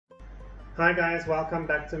Hi guys, welcome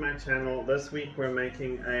back to my channel. This week we're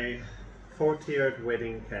making a 4-tiered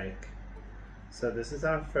wedding cake. So this is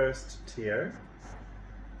our first tier.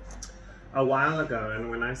 A while ago, and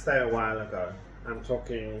when I say a while ago, I'm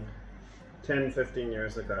talking 10-15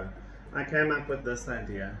 years ago, I came up with this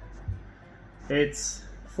idea. It's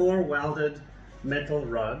 4 welded metal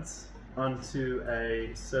rods onto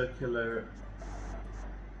a circular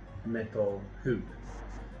metal hoop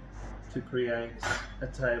to create a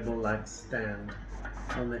table-like stand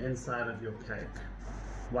on the inside of your cake.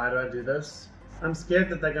 Why do I do this? I'm scared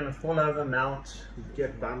that they're going to fall over, melt,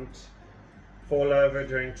 get bumped, fall over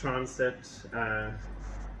during transit.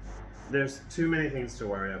 There's too many things to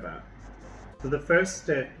worry about. So the first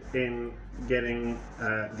step in getting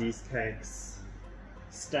these cakes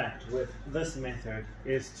stacked with this method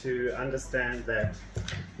is to understand that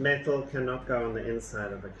metal cannot go on the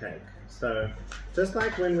inside of a cake. So just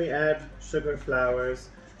like when we add sugar flowers,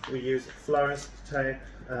 we use florist tape,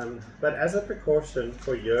 but as a precaution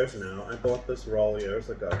for years now, I bought this roll years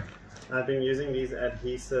ago. I've been using these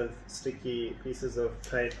adhesive sticky pieces of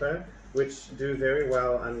paper which do very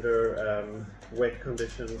well under wet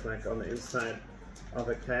conditions, like on the inside of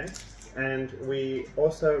a cake. And we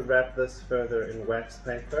also wrap this further in wax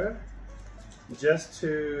paper just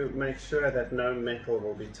to make sure that no metal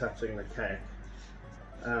will be touching the cake.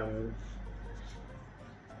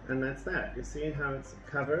 And that's that. You see how it's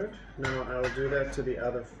covered? Now I'll do that to the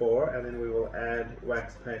other 4, and then we will add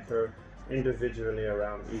wax paper individually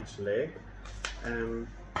around each leg.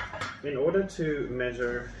 In order to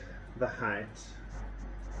measure the height,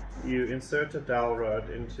 you insert a dowel rod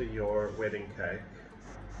into your wedding cake,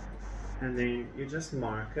 and then you just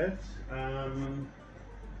mark it.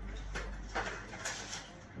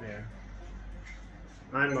 There.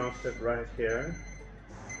 I marked it right here.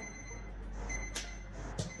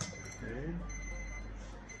 Okay.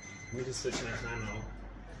 Let me just switch my panel.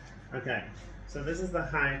 Okay, so this is the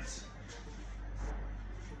height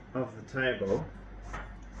of the table,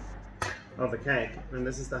 of the cake, and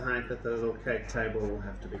this is the height that the little cake table will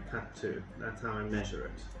have to be cut to. That's how I measure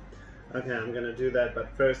it. Okay, I'm going to do that, but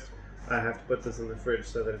first I have to put this in the fridge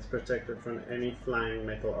so that it's protected from any flying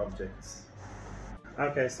metal objects.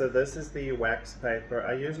 Okay, so this is the wax paper.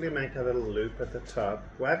 I usually make a little loop at the top.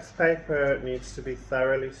 Wax paper needs to be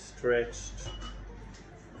thoroughly stretched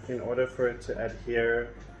in order for it to adhere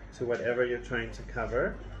to whatever you're trying to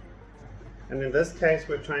cover. And in this case,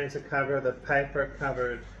 we're trying to cover the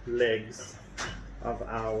paper-covered legs of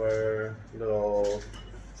our little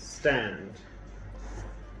stand.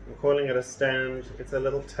 I'm calling it a stand. It's a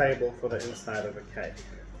little table for the inside of a cake.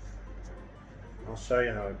 I'll show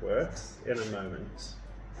you how it works in a moment.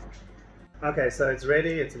 Okay, so it's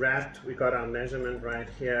ready, it's wrapped. We got our measurement right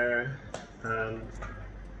here.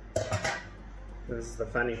 This is the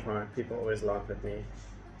funny part. People always laugh at me.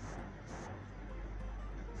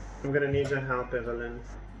 I'm gonna need your help, Evelyn.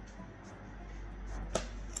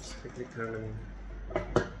 Just quickly come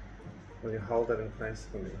and will you hold it in place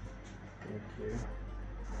for me? Thank you.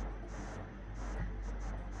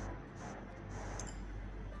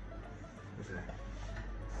 Okay.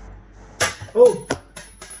 Oh!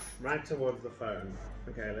 Right towards the phone.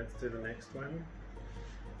 Okay, let's do the next one.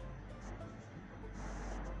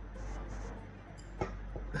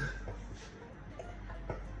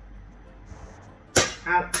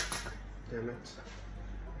 Ow! Damn it.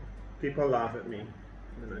 People laugh at me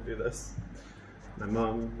when I do this. My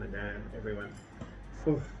mom, my dad, everyone.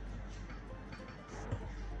 Oof.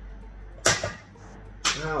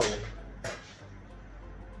 Ow.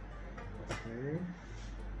 Okay.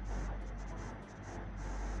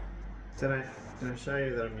 Did I show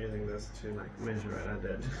you that I'm using this to like measure it? I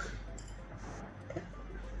did.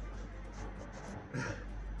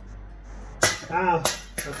 Ow!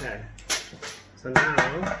 Okay. So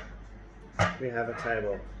now we have a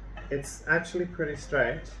table. It's actually pretty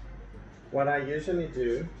straight. What I usually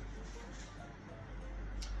do,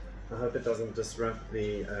 I hope it doesn't disrupt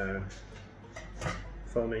the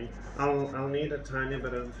filming. I'll need a tiny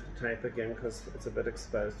bit of tape again because it's a bit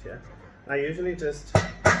exposed here. I usually just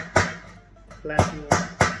flatten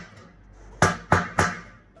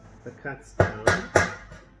the cuts down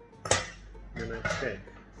and I check.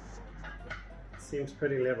 It seems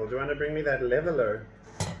pretty level. Do you want to bring me that leveler?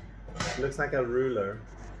 It looks like a ruler,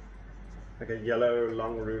 like a yellow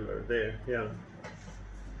long ruler. There, yeah.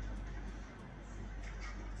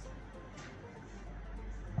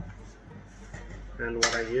 And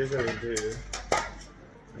what I usually do,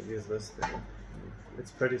 I use this thing.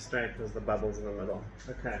 It's pretty straight because the bubble's in the middle.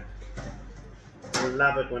 Okay. I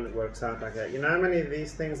love it when it works out like that. You know how many of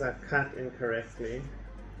these things I've cut incorrectly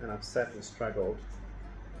and I've sat and struggled?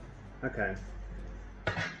 Okay.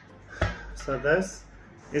 So this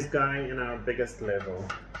is going in our biggest level.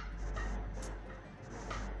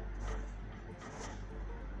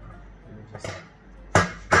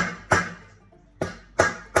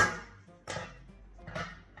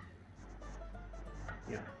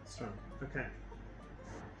 Yeah, strong. Okay.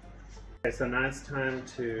 Okay, so now it's time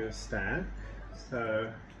to stack.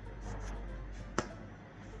 So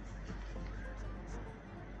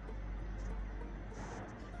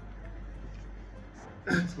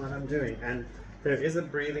that's what I'm doing. And there is a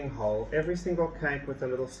breathing hole. Every single cake with a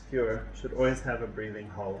little skewer should always have a breathing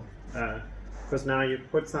hole. Because now you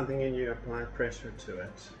put something in, you apply pressure to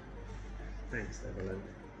it. Thanks, Evelyn.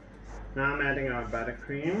 Now I'm adding our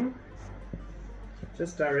buttercream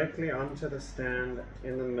just directly onto the stand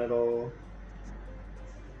in the middle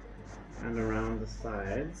and around the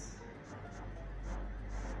sides.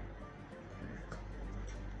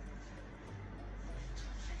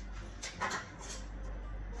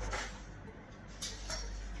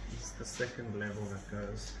 This is the second level that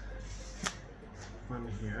goes on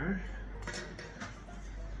here.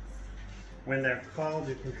 When they're cold,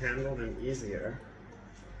 you can handle them easier.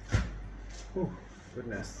 Oh,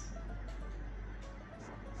 goodness.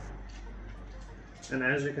 And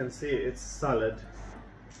as you can see, it's solid.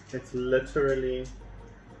 It's literally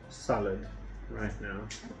solid right now.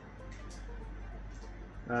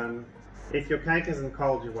 If your cake isn't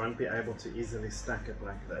cold, you won't be able to easily stack it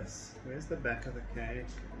like this. Where's the back of the cake?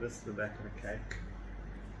 This is the back of the cake.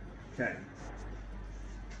 Okay.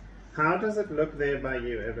 How does it look there by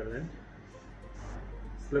you, Evelyn?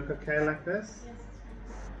 Does it look okay like this? Yes.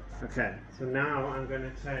 Okay, so now I'm going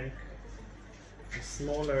to take a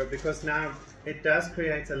smaller, because now it does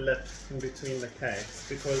create a lip in between the cakes,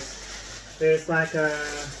 because there's like a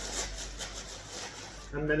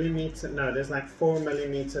millimeter, no, there's like 4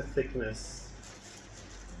 millimeter thickness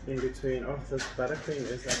in between. Oh, this buttercream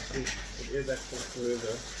is actually, it is actually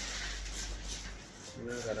smoother. You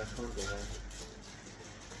know that I can't do that.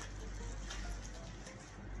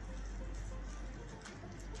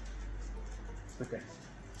 Okay.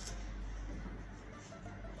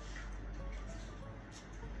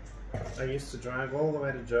 I used to drive all the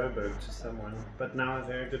way to Joburg to someone, but now a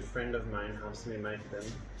very good friend of mine helps me make them.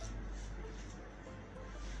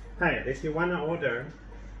 Hey, if you want to order,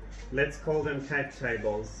 let's call them cake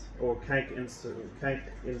tables or cake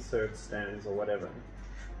insert stands or whatever.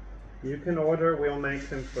 You can order, we'll make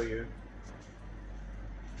them for you.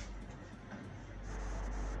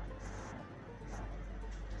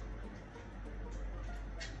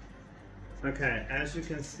 Okay, as you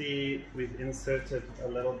can see, we've inserted a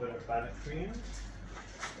little bit of buttercream.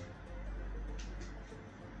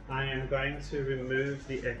 I am going to remove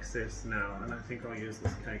the excess now, and I think I'll use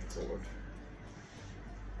this cake board.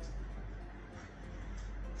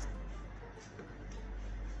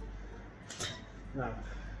 No,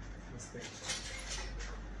 this thing.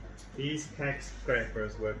 These cake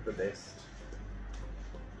scrapers work the best,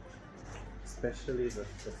 especially the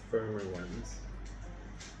firmer ones.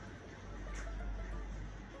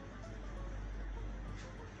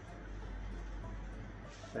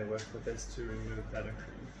 They work the best to remove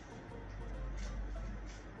buttercream.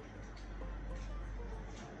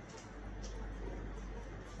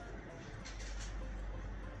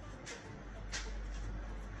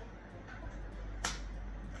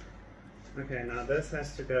 Okay, now this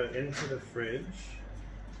has to go into the fridge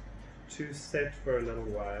to set for a little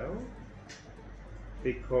while,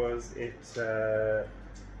 because it,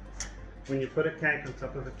 when you put a cake on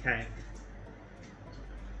top of a cake,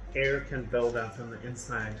 air can build up on the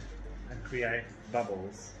inside and create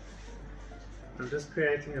bubbles. I'm just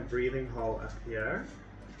creating a breathing hole up here,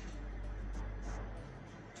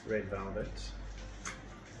 red velvet,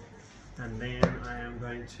 and then I am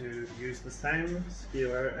going to use the same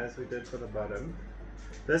skewer as we did for the bottom.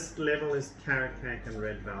 This level is carrot cake and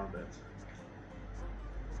red velvet.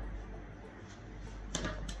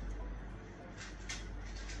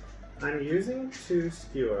 I'm using two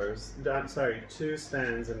skewers, two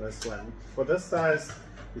stands in this one. For this size,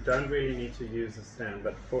 you don't really need to use a stand,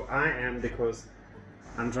 but I am, because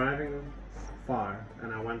I'm driving far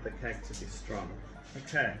and I want the cake to be strong.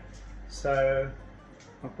 Okay, so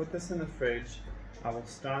I'll put this in the fridge. I will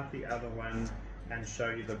start the other one and show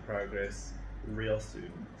you the progress real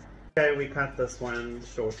soon. Okay, we cut this one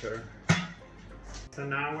shorter. So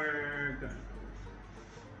now we're good.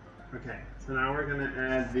 Okay, so now we're going to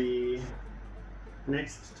add the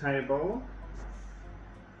next table,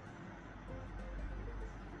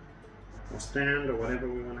 or stand, or whatever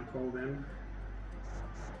we want to call them.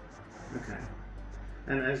 Okay,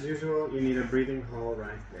 and as usual, you need a breathing hole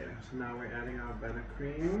right there. So now we're adding our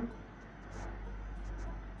buttercream.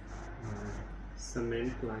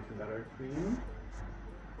 Cement like buttercream.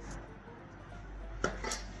 Okay.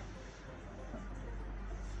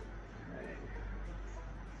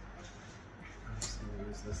 I'm just going to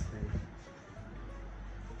use this thing.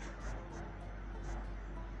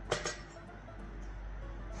 Okay,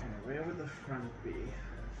 where would the front be?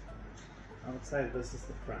 I would say this is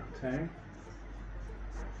the front, eh?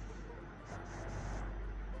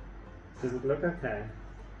 Does it look okay?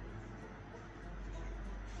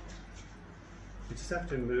 We just have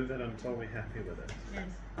to move it until we're happy with it. Yes.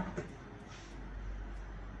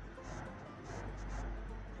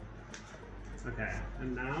 Okay,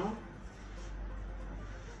 and now?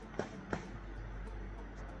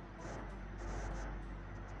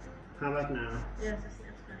 How about now? Yes, that's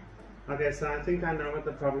fine. Okay, so I think I know what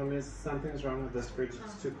the problem is. Something's wrong with this fridge.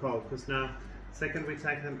 It's too cold. Because now, second we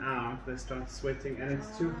take them out, they start sweating, and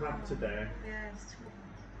it's too hot today. Yes, too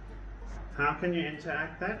How can you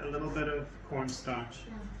interact that? A little bit of cornstarch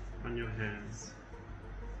on your hands.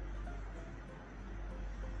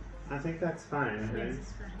 I think that's fine, hot. hey? Yes,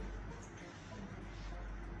 it's fine.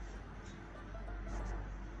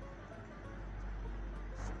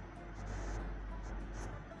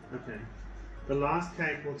 Okay. The last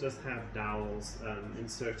cake will just have dowels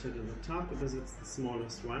inserted in the top because it's the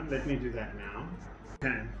smallest one. Let me do that now.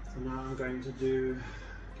 Okay, so now I'm going to do,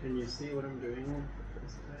 can you see what I'm doing in the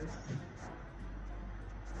first place?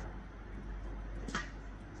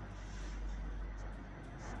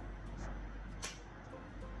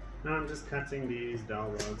 Now I'm just cutting these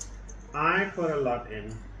dowel rods. I put a lot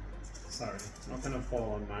in. Sorry, not gonna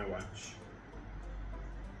fall on my watch.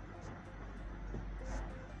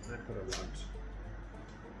 I put a lot.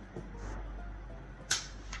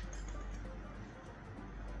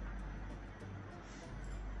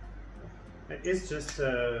 It is just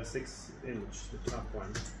a 6-inch, the top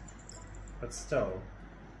one, but still.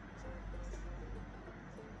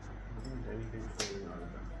 I don't want anything falling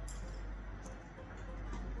over.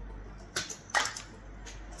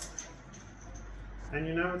 And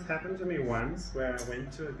you know what's happened to me once where I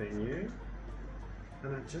went to a venue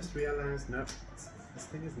and I just realized, no, this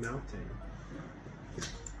thing is melting.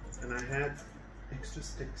 And I had extra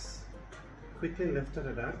sticks. Quickly lifted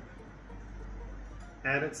it up,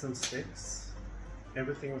 added some sticks,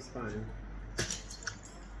 everything was fine.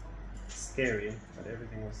 Scary, but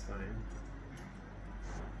everything was fine.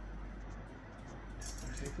 I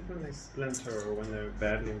hate it when they splinter or when they're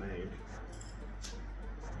badly made.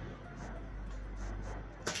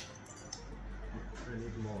 I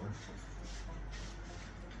need more.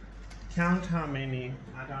 Count how many.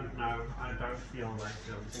 I don't know. I don't feel like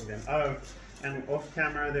counting them. Oh, and off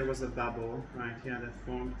camera there was a bubble right here that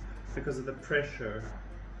formed because of the pressure.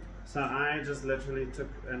 So I just literally took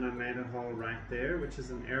and I made a hole right there, which is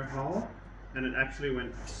an air hole, and it actually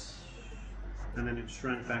went and then it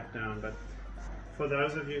shrunk back down. But for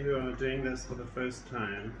those of you who are doing this for the first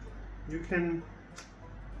time, you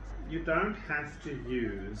don't have to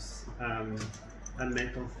use a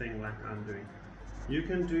metal thing like I'm doing. You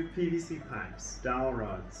can do PVC pipes, dowel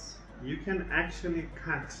rods. You can actually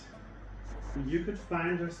cut. You could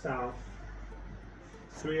find yourself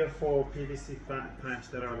 3 or 4 PVC pipes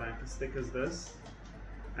that are like as thick as this,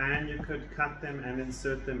 and you could cut them and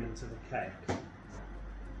insert them into the cake.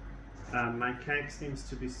 My cake seems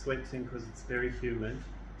to be sweating because it's very humid.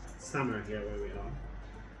 It's summer here where we are,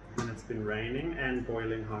 and it's been raining and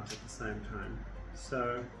boiling hot at the same time.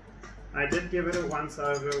 So I did give it a once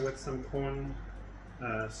over with some corn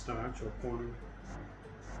starch or corn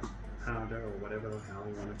powder or whatever the hell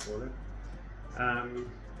you want to call it.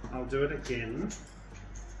 I'll do it again.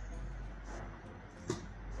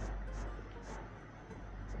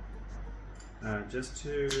 Just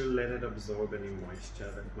to let it absorb any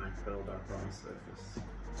moisture that might build up on the surface.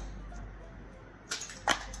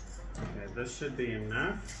 Okay, this should be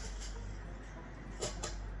enough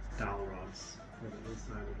dowel rods for the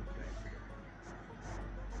inside of the cake.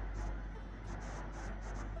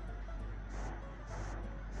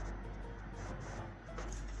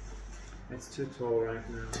 It's too tall right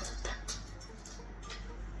now.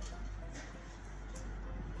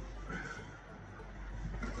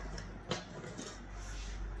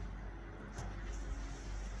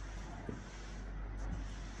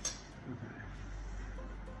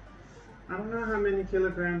 I don't know how many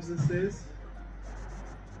kilograms this is.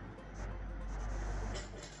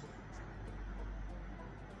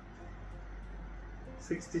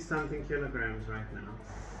 $60-something kilograms right now.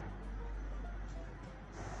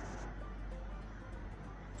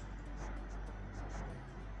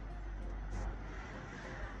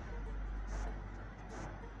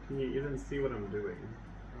 Can you even see what I'm doing?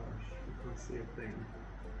 Gosh, you can't see a thing.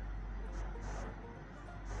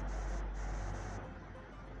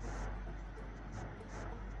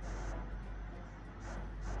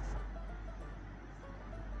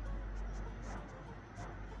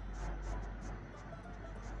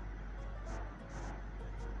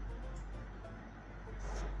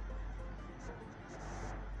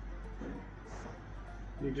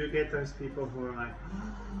 You do get those people who are like,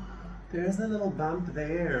 oh, there's a little bump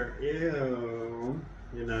there, ew,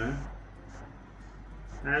 you know.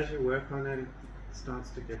 As you work on it, it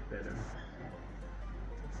starts to get better.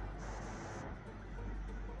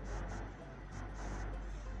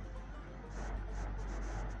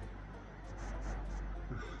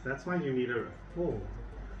 That's why you need a, oh,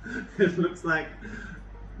 it looks like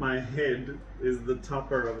my head is the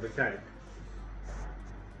topper of the cake.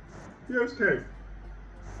 Yes, cake.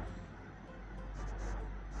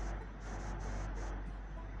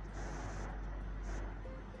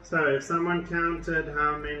 So if someone counted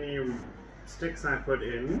how many sticks I put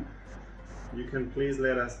in, you can please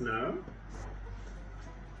let us know.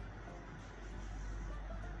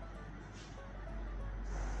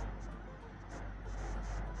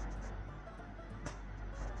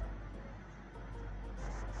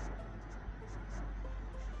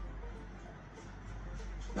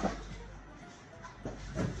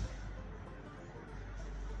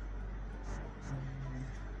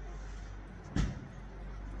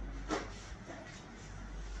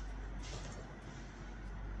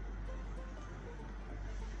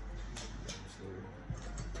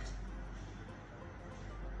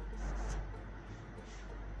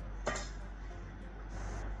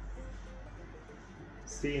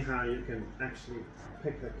 See how you can actually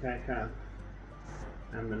pick the cake up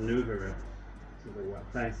and maneuver it to the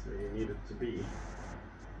place where you need it to be.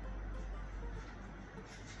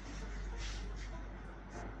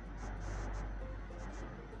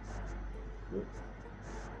 Oop.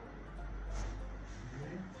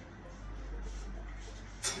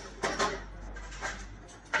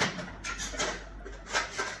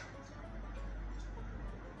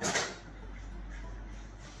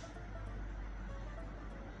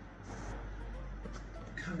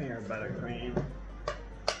 Come here, buttercream.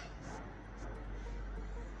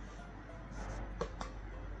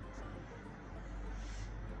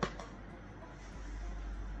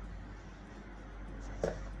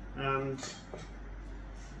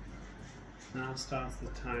 Now starts the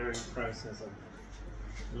tiring process of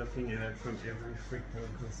looking at it from every freaking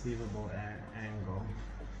conceivable angle.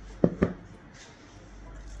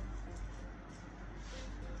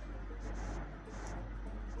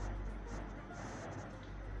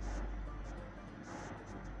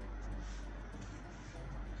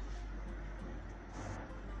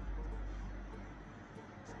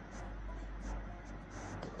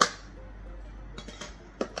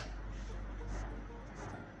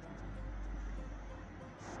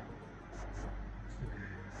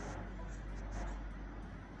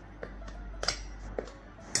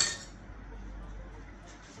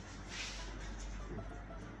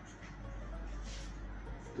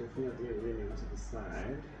 Definitely leaning to the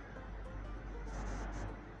side,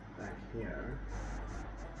 back here.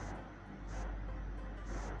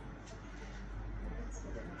 So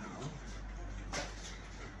now,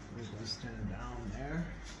 we're going to stand down there.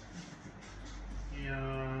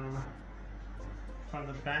 Yeah, from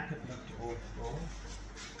the back it looked awful.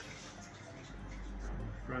 In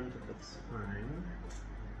front it looks fine.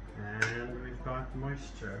 And we've got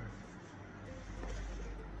moisture.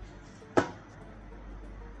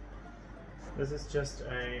 This is just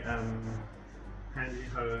a handy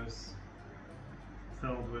hose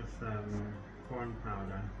filled with corn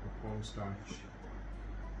powder or cornstarch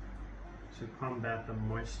to combat the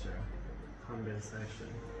moisture condensation.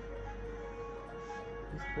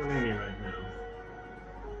 It's pulling me right now.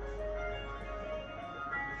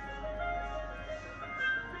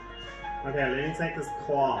 Okay, let me take this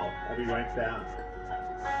claw. I'll be right back.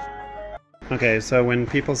 Okay, so when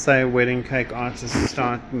people say wedding cake artists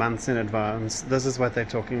start months in advance, this is what they're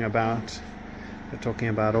talking about. They're talking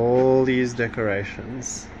about all these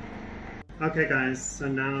decorations. Okay guys, so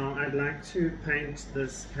now I'd like to paint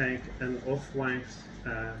this cake an off-white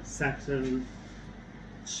satin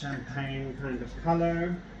champagne kind of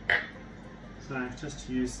color. So I've just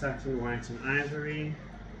used satin white and ivory,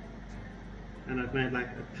 and I've made like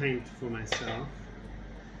a paint for myself.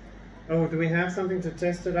 Oh, do we have something to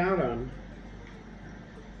test it out on?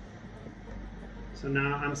 So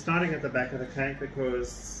now I'm starting at the back of the cake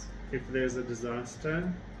because if there's a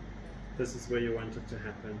disaster, this is where you want it to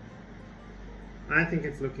happen. I think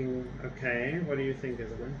it's looking okay. What do you think,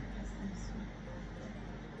 Isabel?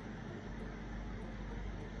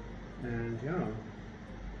 And yeah,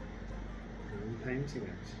 I'm painting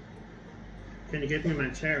it. Can you get me my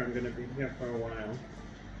chair? I'm going to be here for a while.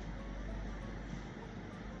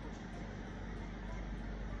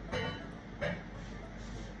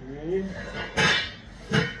 Okay.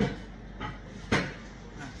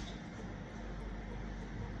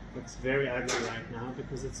 Looks very ugly right now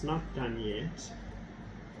because it's not done yet.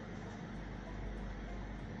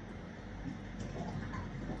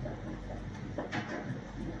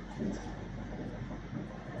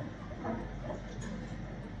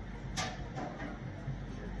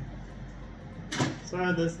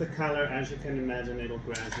 So this is the color. As you can imagine, it'll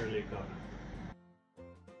gradually go up.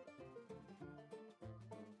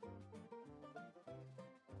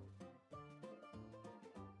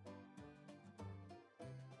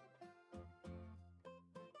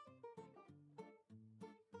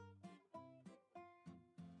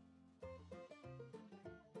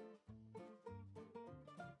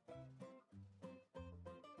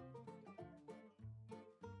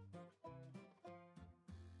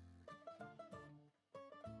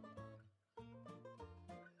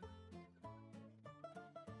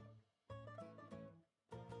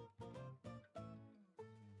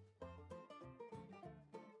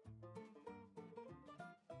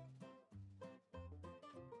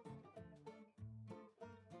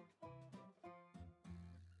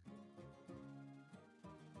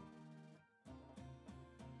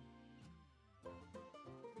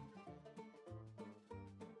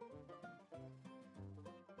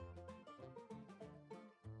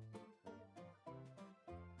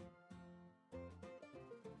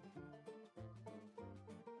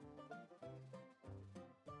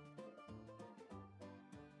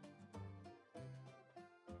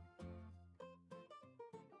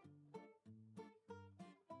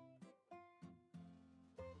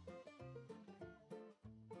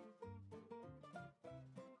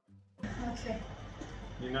 Okay.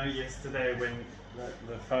 You know, yesterday when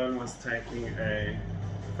the phone was taking a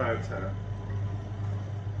photo,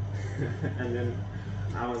 and then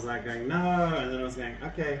I was like going, no, and then I was going,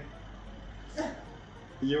 okay.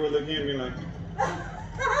 You were looking at me like,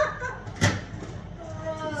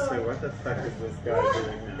 so what the fuck is this guy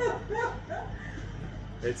doing now?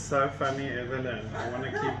 It's so funny, Evelyn. I want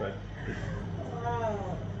to keep it.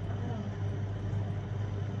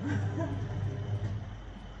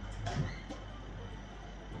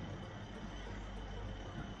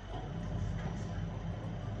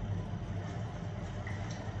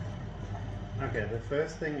 Okay, the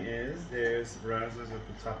first thing is there's roses at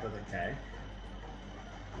the top of the cake.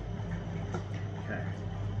 Okay.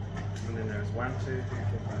 And then there's 1, 2, 3, 4,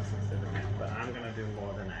 5, 6, 7, 8. But I'm going to do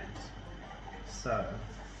more than 8. So,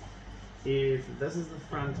 if this is the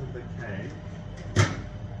front of the cake,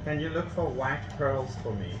 can you look for white pearls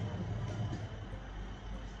for me?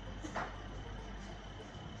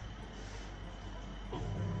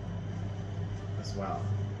 As well.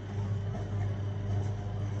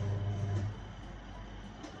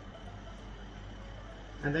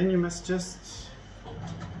 And then you must just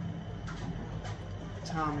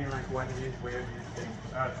tell me like where do you think?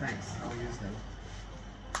 Oh, thanks. I'll use them.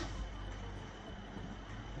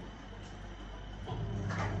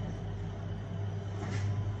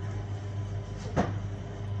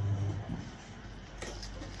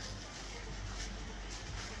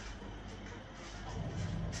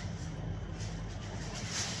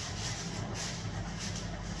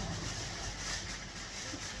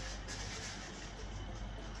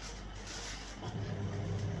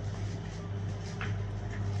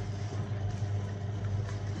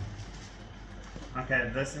 Okay,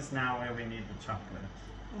 this is now where we need the chocolate.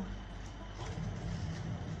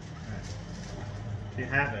 Okay. Do you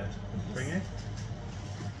have it? Bring it.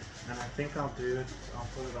 And I think I'll do it, I'll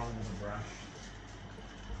put it on the brush.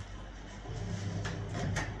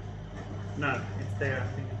 No, it's there, I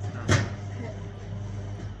think it's done.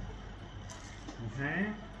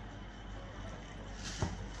 Okay.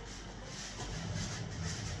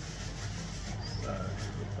 So,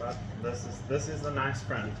 but this is a nice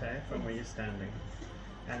front, eh, from where you're standing.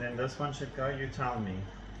 And then this one should go, you tell me.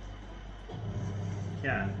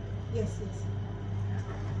 Yeah. Yes, yes.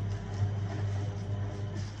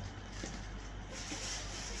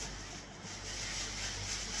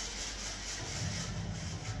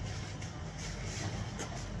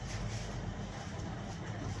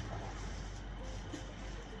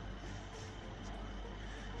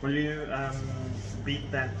 Will you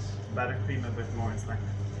beat that buttercream a bit more? It's like,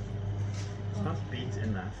 it's not beat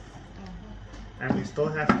enough. And we still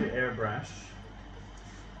have to airbrush.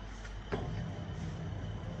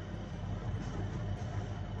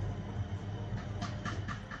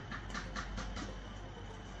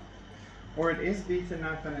 Or it is beaten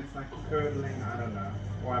up and it's like curdling, I don't know.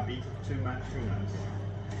 Or I beat it too much, who knows.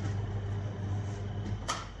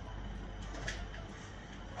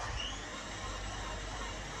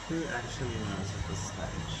 Who actually knows at this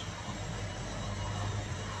stage?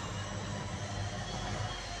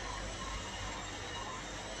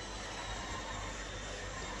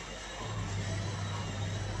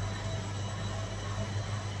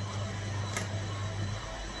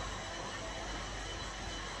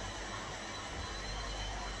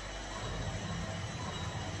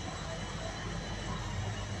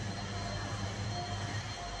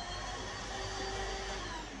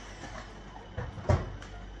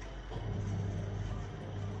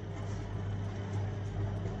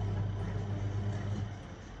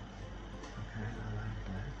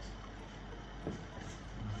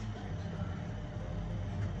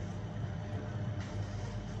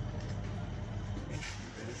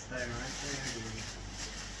 Stay right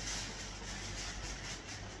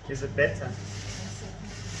there. Is it better?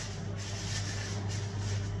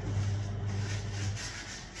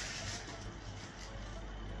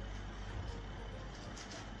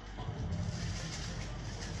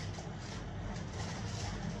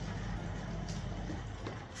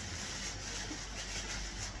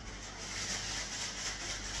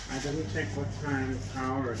 I didn't check what time the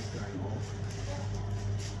power is going off.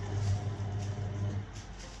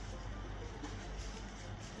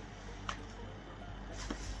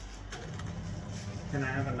 Can I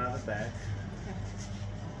have another bag?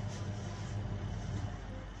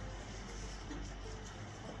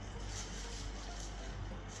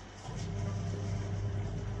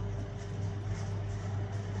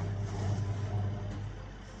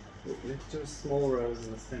 Let's do a small rose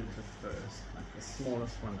in the center first, like the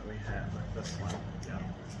smallest one that we have, like this one. Yeah.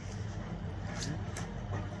 Okay.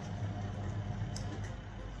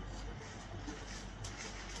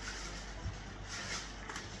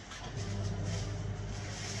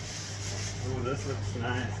 Oh, this looks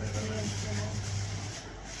nice, isn't it?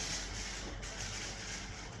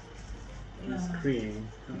 This cream.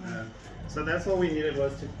 So that's all we needed,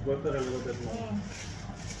 was to work it a little bit more.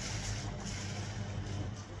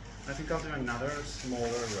 I think I'll do another smaller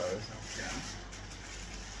rose up here,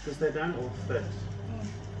 because they don't all fit.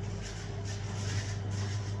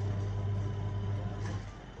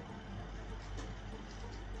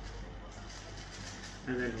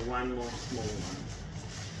 And then one more small one.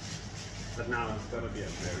 But now it's got to be a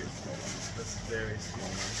very small one. This very small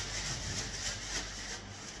one.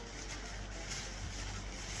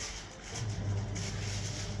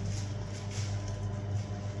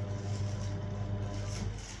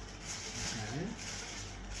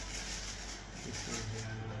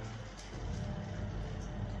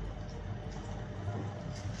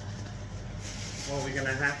 Well, we're going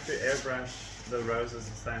to have to airbrush the roses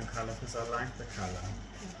the same color because I like the color.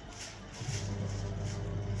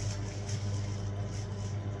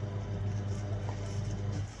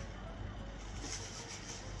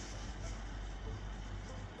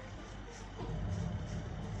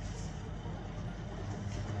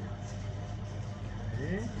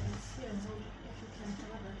 Okay.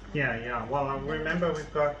 Yeah. Well, remember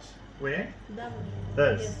we've got, where?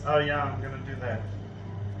 This. Yes. Oh yeah, I'm going to do that.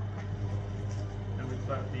 We've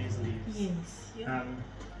got these leaves. Yes. Yeah.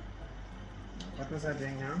 What was I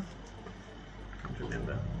doing now? I can't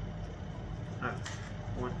remember. I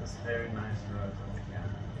want this very nice rose up here.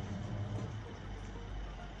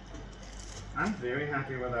 I'm very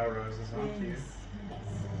happy with our roses, aren't you? Yes.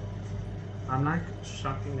 I'm like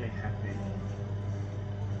shockingly happy.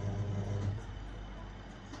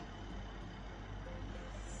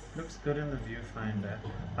 Looks good in the viewfinder.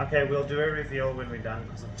 Okay, we'll do a reveal when we're done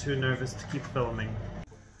because I'm too nervous to keep filming.